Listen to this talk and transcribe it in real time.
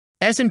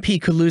S&P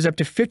could lose up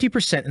to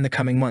 50% in the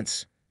coming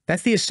months.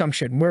 That's the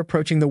assumption. We're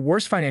approaching the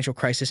worst financial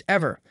crisis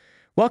ever.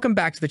 Welcome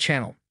back to the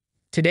channel.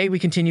 Today, we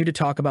continue to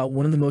talk about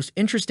one of the most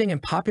interesting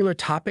and popular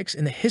topics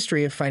in the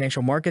history of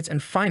financial markets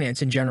and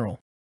finance in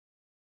general.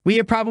 We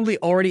have probably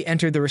already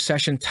entered the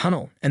recession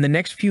tunnel, and the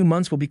next few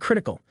months will be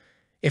critical.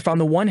 If on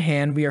the one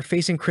hand, we are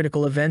facing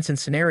critical events and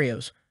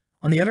scenarios,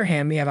 on the other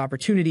hand, we have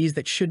opportunities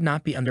that should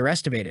not be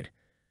underestimated.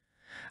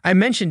 I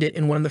mentioned it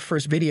in one of the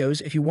first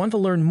videos if you want to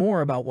learn more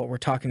about what we're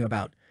talking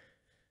about.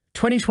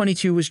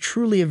 2022 was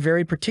truly a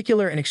very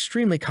particular and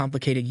extremely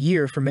complicated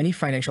year for many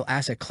financial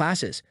asset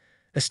classes,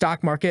 the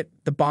stock market,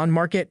 the bond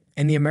market,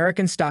 and the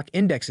American stock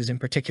indexes in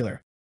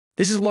particular.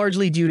 This is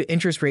largely due to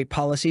interest rate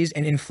policies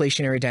and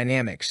inflationary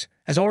dynamics.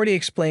 As already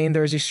explained,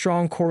 there is a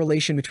strong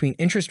correlation between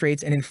interest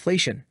rates and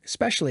inflation,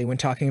 especially when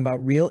talking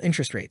about real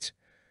interest rates.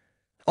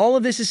 All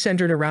of this is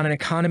centered around an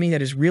economy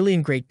that is really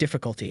in great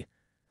difficulty,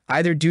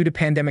 either due to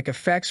pandemic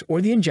effects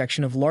or the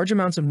injection of large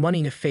amounts of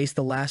money to face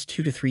the last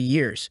 2 to 3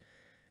 years.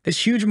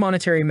 This huge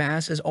monetary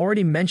mass, as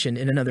already mentioned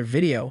in another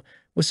video,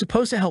 was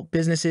supposed to help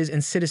businesses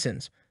and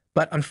citizens,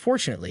 but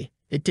unfortunately,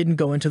 it didn't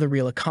go into the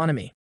real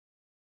economy.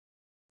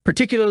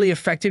 Particularly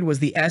affected was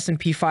the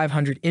S&P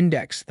 500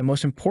 index, the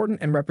most important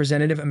and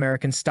representative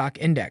American stock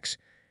index.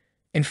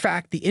 In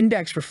fact, the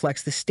index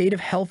reflects the state of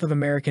health of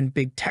American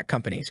big tech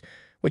companies,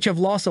 which have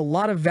lost a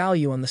lot of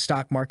value on the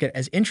stock market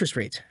as interest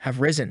rates have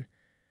risen.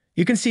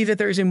 You can see that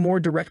there is a more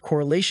direct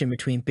correlation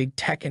between big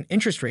tech and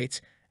interest rates,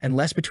 and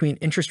less between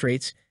interest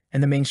rates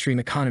and the mainstream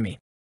economy.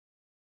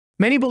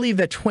 Many believe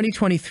that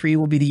 2023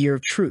 will be the year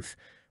of truth,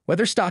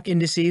 whether stock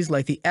indices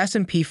like the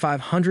S&P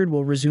 500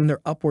 will resume their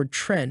upward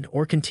trend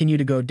or continue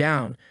to go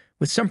down,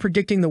 with some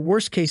predicting the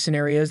worst-case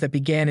scenarios that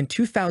began in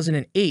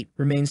 2008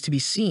 remains to be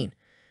seen.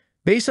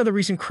 Based on the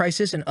recent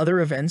crisis and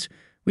other events,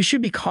 we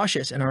should be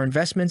cautious in our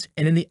investments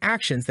and in the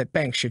actions that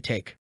banks should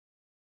take.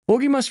 What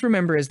we must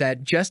remember is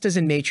that, just as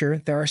in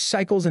nature, there are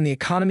cycles in the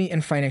economy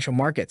and financial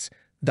markets.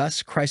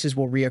 Thus, crises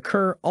will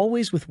reoccur,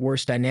 always with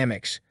worse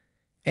dynamics.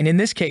 And in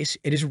this case,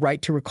 it is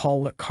right to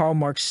recall what Karl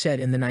Marx said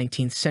in the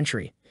 19th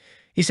century.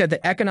 He said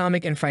that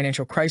economic and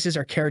financial crises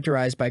are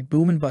characterized by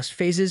boom and bust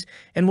phases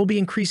and will be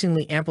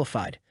increasingly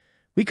amplified.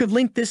 We could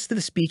link this to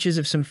the speeches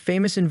of some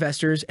famous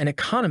investors and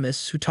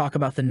economists who talk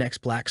about the next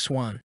black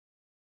swan.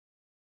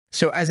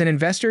 So as an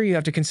investor, you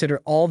have to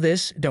consider all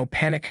this, don't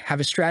panic, have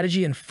a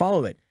strategy and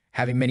follow it,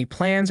 having many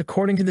plans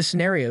according to the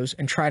scenarios,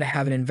 and try to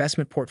have an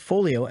investment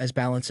portfolio as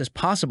balanced as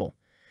possible.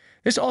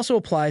 This also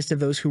applies to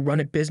those who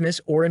run a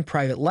business or in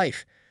private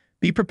life.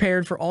 Be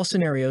prepared for all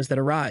scenarios that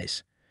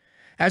arise.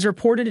 As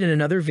reported in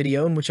another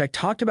video in which I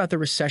talked about the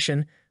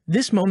recession,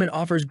 this moment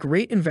offers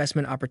great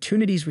investment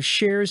opportunities with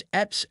shares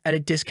EPS at a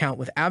discount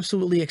with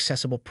absolutely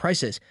accessible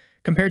prices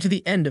compared to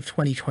the end of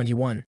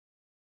 2021.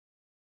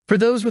 For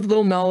those with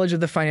little knowledge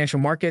of the financial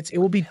markets, it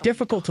will be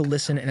difficult to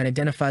listen and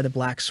identify the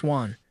black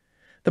swan.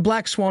 The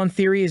black swan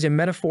theory is a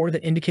metaphor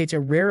that indicates a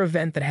rare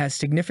event that has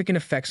significant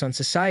effects on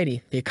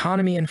society, the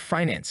economy, and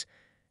finance.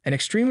 An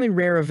extremely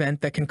rare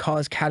event that can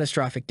cause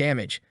catastrophic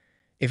damage.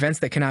 Events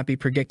that cannot be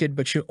predicted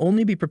but should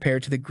only be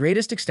prepared to the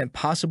greatest extent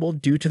possible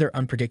due to their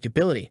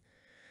unpredictability.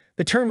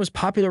 The term was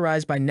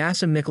popularized by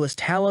Nassim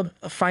Taleb,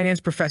 a finance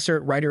professor,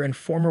 writer, and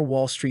former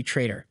Wall Street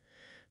trader.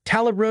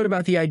 Taleb wrote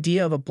about the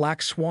idea of a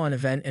black swan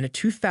event in a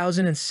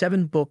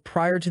 2007 book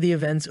prior to the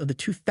events of the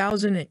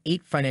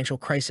 2008 financial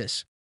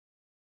crisis.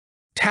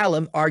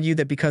 Taleb argued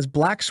that because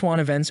black swan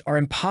events are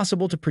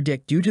impossible to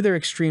predict due to their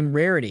extreme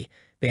rarity,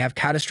 they have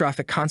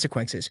catastrophic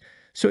consequences,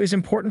 so it is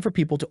important for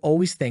people to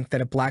always think that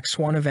a black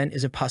swan event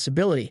is a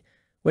possibility,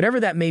 whatever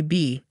that may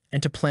be,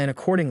 and to plan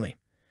accordingly.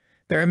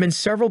 There have been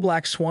several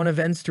black swan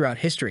events throughout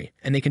history,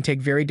 and they can take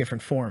very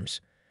different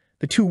forms.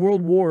 The 2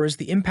 world wars,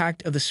 the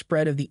impact of the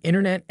spread of the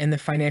internet, and the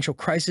financial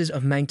crisis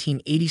of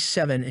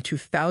 1987 and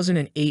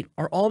 2008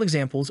 are all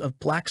examples of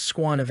black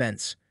swan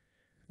events.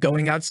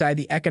 Going outside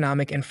the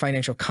economic and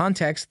financial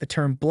context, the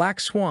term black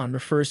swan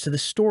refers to the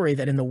story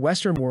that in the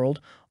Western world,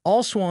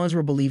 all swans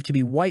were believed to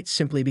be white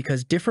simply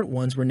because different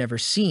ones were never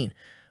seen,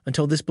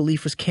 until this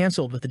belief was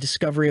cancelled with the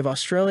discovery of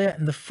Australia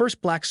and the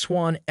first black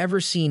swan ever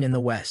seen in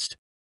the West.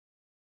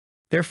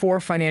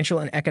 Therefore, financial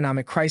and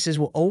economic crises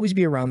will always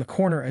be around the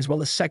corner, as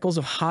well as cycles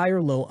of high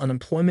or low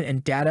unemployment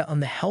and data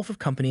on the health of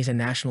companies and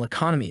national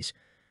economies.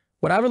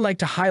 What I would like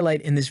to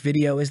highlight in this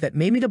video is that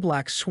maybe the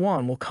black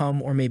swan will come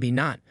or maybe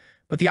not,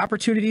 but the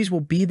opportunities will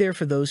be there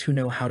for those who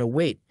know how to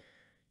wait.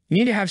 You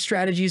need to have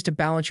strategies to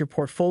balance your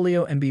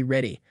portfolio and be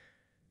ready.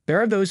 There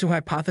are those who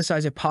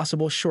hypothesize a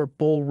possible short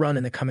bull run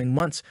in the coming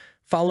months,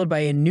 followed by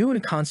a new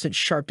and constant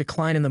sharp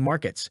decline in the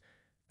markets.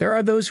 There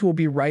are those who will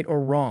be right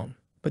or wrong,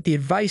 but the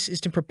advice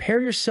is to prepare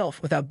yourself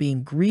without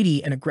being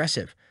greedy and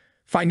aggressive.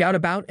 Find out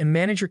about and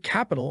manage your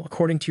capital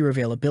according to your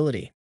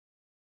availability.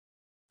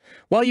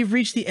 While you've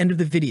reached the end of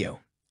the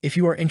video, if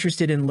you are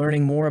interested in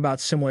learning more about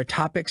similar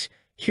topics,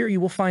 here you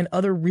will find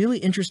other really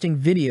interesting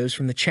videos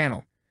from the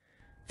channel.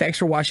 Thanks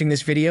for watching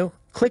this video.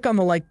 Click on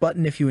the like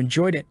button if you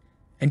enjoyed it,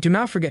 and do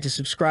not forget to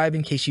subscribe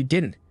in case you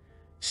didn't.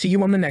 See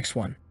you on the next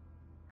one.